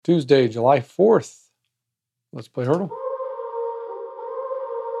Tuesday, July 4th. Let's play Heardle.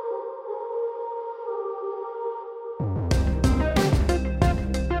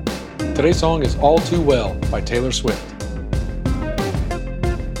 Today's song is All Too Well by Taylor Swift.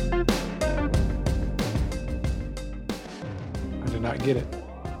 I did not get it.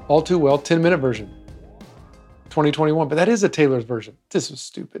 All Too Well, 10-minute version. 2021, but that is a Taylor's version. This is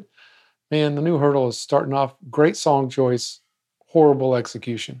stupid. Man, the new Heardle is starting off. Great song choice, horrible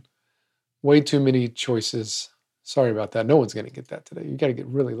execution. Way too many choices. Sorry about that. No one's going to get that today. You got to get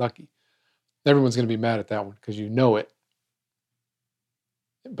really lucky. Everyone's going to be mad at that one because you know it,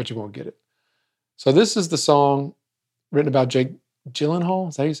 but you won't get it. So this is the song written about Jake Gyllenhaal.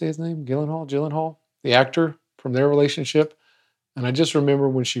 Is that how you say his name? Gyllenhaal, the actor from their relationship. And I just remember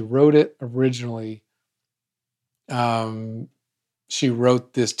when she wrote it originally, she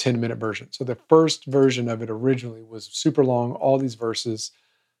wrote this 10-minute version. So the first version of it originally was super long, all these verses.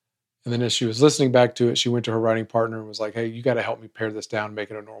 And then as she was listening back to it, she went to her writing partner and was like, hey, you got to help me pare this down and make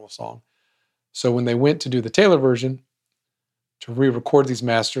it a normal song. So when they went to do the Taylor version, to re-record these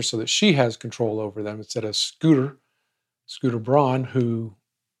masters so that she has control over them instead of Scooter Braun, who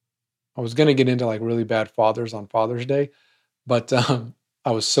I was going to get into like really bad fathers on Father's Day, but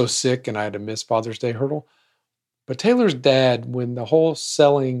I was so sick and I had to miss Father's Day Heardle. But Taylor's dad, when the whole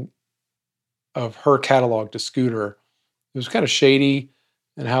selling of her catalog to Scooter, it was kind of shady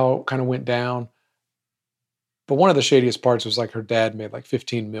and how it kind of went down. But one of the shadiest parts was like her dad made like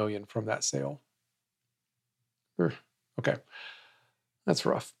 $15 million from that sale. Okay. That's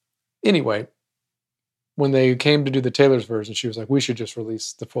rough. Anyway, when they came to do the Taylor's version, she was like, we should just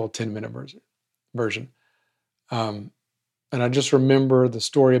release the full 10-minute version. And I just remember the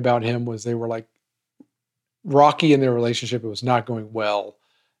story about him was they were like rocky in their relationship. It was not going well.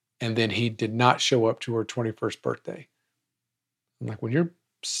 And then he did not show up to her 21st birthday. I'm like, when your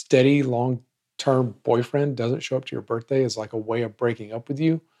steady, long-term boyfriend doesn't show up to your birthday is like a way of breaking up with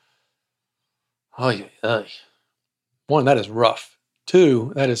you. Oh, yeah. One, that is rough.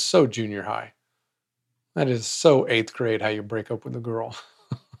 Two, that is so junior high. That is so 8th grade how you break up with a girl.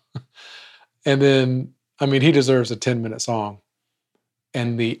 And then, I mean, he deserves a 10-minute song.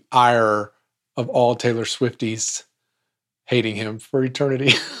 And the ire of all Taylor Swifties hating him for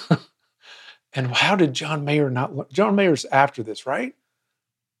eternity. And how did John Mayer not... John Mayer's after this, right?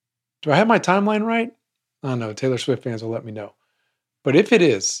 Do I have my timeline right? I don't know. Taylor Swift fans will let me know. But if it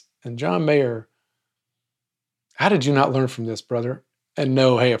is, and John Mayer... How did you not learn from this, brother? And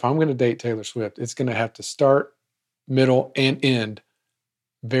know, hey, if I'm going to date Taylor Swift, it's going to have to start, middle, and end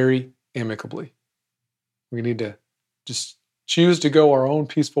very amicably. We need to just choose to go our own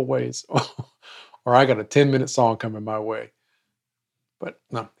peaceful ways. Or I got a 10-minute song coming my way. But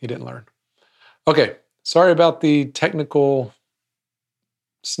no, he didn't learn. Okay, sorry about the technical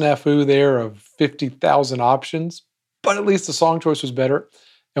snafu there of 50,000 options, but at least the song choice was better.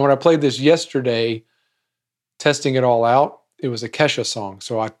 And when I played this yesterday, testing it all out, it was a Kesha song.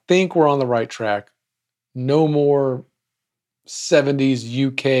 So I think we're on the right track. No more 70s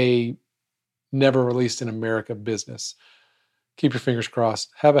UK, never released in America business. Keep your fingers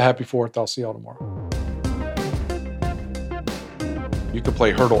crossed. Have a happy 4th. I'll see y'all tomorrow. You can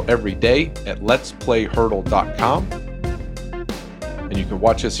play Heardle every day at letsplayheardle.com. And you can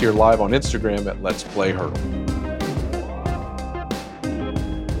watch us here live on Instagram at Let's Play Heardle.